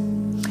merecías.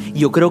 Y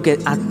yo creo que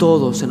a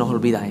todos se nos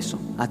olvida eso,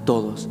 a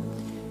todos.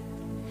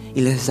 Y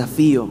les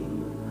desafío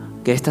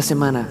que esta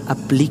semana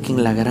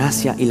apliquen la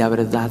gracia y la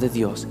verdad de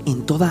Dios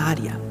en toda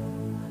área,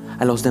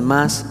 a los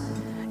demás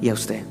y a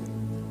usted.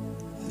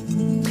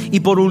 Y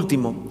por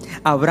último,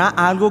 ¿habrá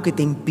algo que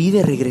te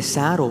impide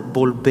regresar o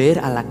volver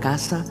a la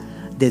casa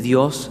de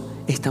Dios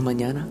esta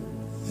mañana?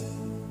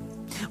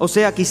 O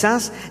sea,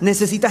 quizás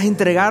necesitas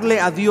entregarle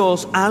a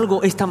Dios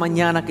algo esta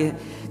mañana que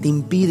te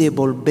impide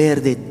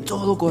volver de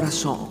todo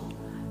corazón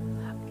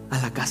a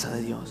la casa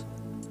de Dios.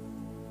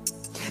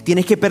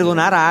 Tienes que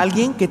perdonar a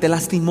alguien que te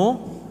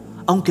lastimó,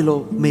 aunque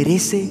lo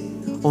merece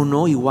o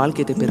no, igual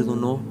que te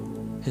perdonó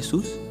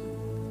Jesús.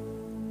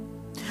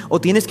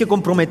 O tienes que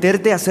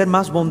comprometerte a ser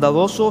más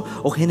bondadoso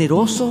o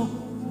generoso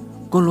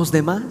con los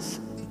demás.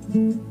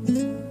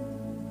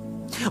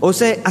 O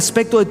ese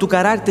aspecto de tu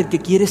carácter que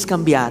quieres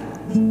cambiar,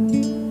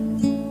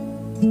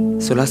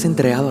 ¿se lo has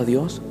entregado a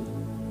Dios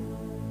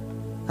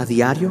a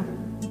diario?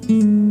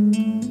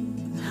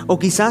 O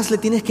quizás le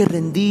tienes que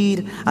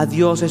rendir a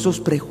Dios esos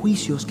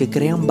prejuicios que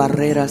crean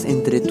barreras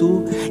entre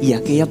tú y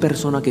aquella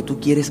persona que tú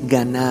quieres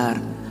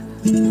ganar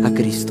a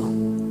Cristo.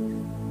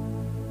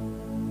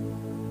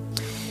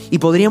 Y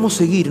podríamos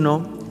seguir,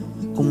 ¿no?,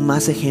 con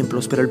más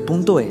ejemplos, pero el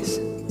punto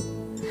es,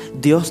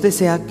 Dios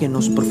desea que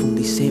nos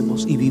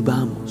profundicemos y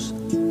vivamos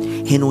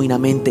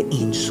genuinamente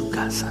en su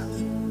casa,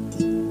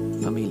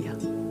 familia,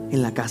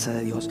 en la casa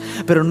de Dios.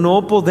 Pero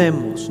no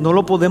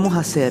lo podemos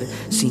hacer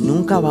si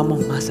nunca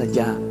vamos más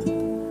allá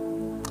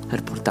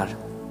al portal,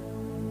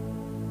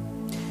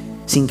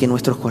 sin que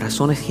nuestros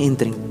corazones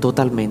entren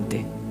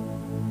totalmente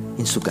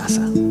en su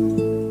casa.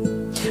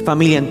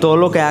 Familia, en todo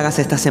lo que hagas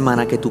esta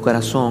semana, que tu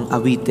corazón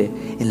habite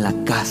en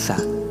la casa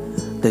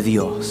de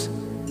Dios.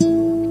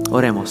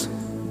 Oremos.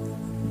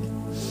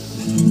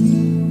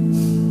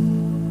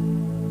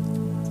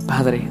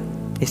 Padre,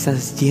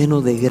 estás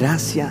lleno de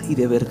gracia y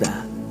de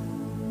verdad.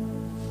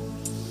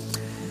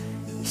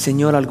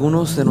 Señor,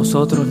 algunos de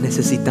nosotros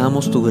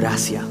necesitamos tu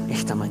gracia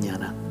esta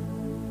mañana.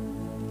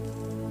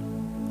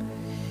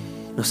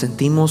 Nos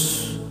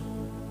sentimos,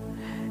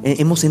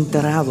 hemos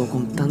entrado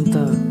con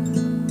tanta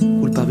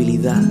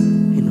culpabilidad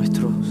en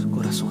nuestros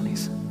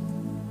corazones.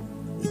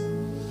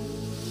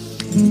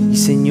 Y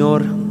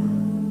Señor,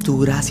 tu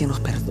gracia nos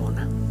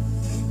perdona.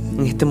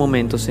 En este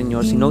momento,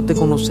 Señor, si no te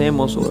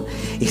conocemos o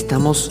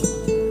estamos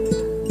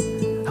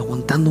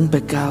aguantando un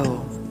pecado,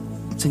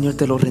 Señor,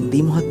 te lo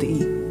rendimos a ti.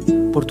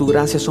 Por tu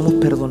gracia somos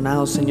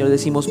perdonados, Señor.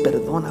 Decimos,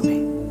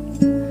 perdóname.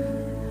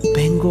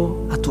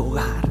 Vengo a tu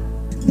hogar,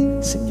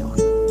 Señor.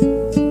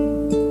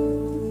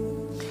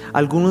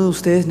 Algunos de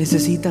ustedes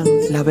necesitan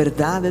la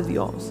verdad de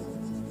Dios.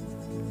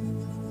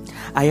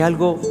 Hay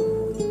algo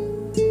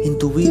en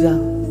tu vida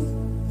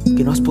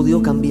que no has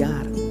podido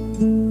cambiar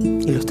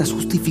y lo estás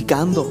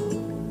justificando.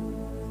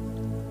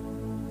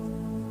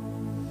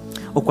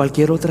 O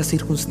cualquier otra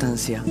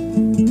circunstancia.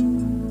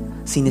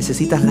 Si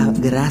necesitas la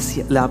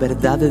gracia, la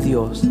verdad de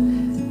Dios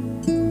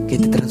que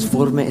te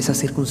transforme esa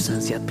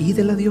circunstancia,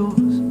 pídele a Dios.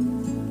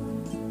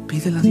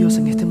 Pídele a Dios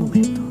en este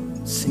momento.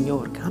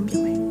 Señor,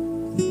 cámbiame.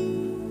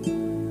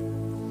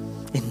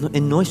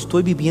 No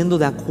estoy viviendo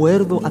de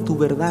acuerdo a tu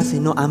verdad,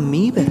 sino a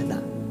mi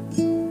verdad.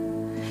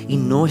 Y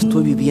no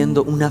estoy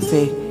viviendo una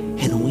fe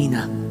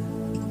genuina.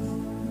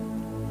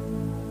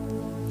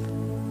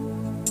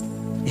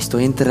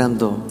 Estoy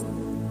entrando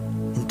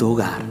en tu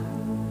hogar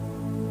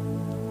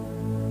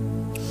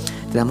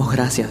Te damos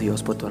gracias,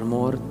 Dios, por tu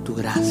amor, tu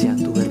gracia,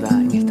 tu verdad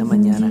en esta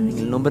mañana. En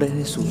el nombre de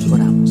Jesús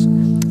oramos.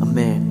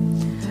 Amén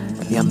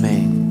y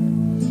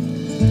amén.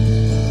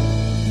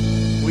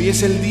 Hoy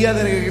es el día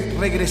de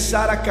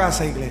regresar a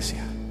casa,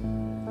 iglesia.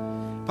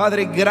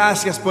 Padre,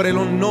 gracias por el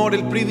honor,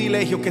 el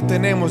privilegio que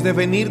tenemos de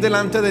venir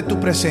delante de tu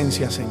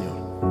presencia, Señor.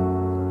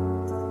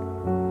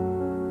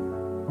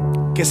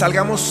 Que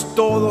salgamos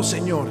todos,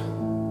 Señor,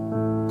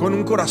 con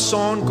un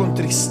corazón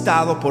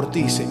contristado por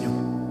ti, Señor.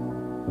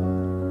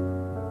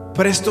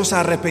 Prestos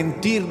a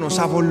arrepentirnos,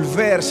 a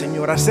volver,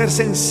 Señor, a ser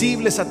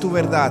sensibles a tu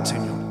verdad,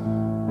 Señor.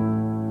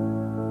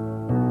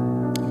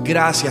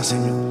 Gracias,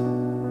 Señor,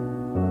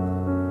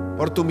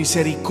 por tu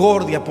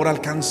misericordia, por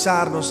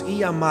alcanzarnos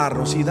y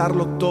amarnos y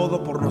darlo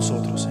todo por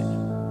nosotros,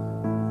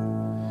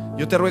 Señor.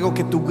 Yo te ruego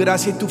que tu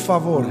gracia y tu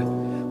favor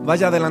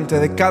vaya delante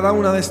de cada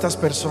una de estas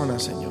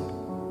personas, Señor.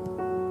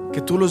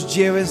 Que tú los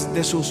lleves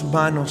de sus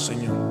manos,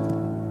 Señor.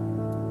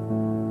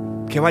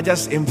 Que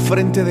vayas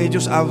enfrente de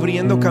ellos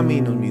abriendo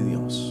caminos, mi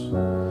Dios.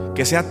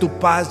 Que sea tu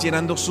paz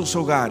llenando sus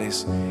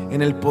hogares,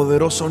 en el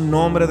poderoso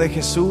nombre de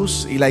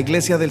Jesús. Y la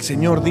iglesia del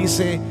Señor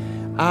dice: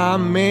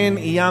 amén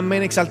y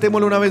amén.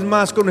 Exaltémoslo una vez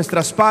más con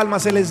nuestras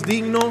palmas. Él es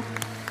digno.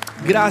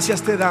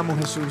 Gracias te damos,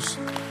 Jesús.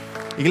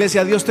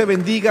 Iglesia, Dios te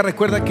bendiga.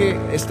 Recuerda que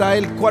está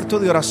el cuarto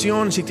de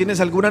oración. Si tienes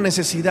alguna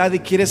necesidad y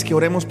quieres que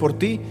oremos por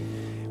ti,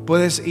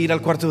 puedes ir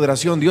al cuarto de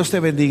oración. Dios te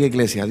bendiga,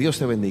 iglesia. Dios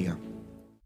te bendiga.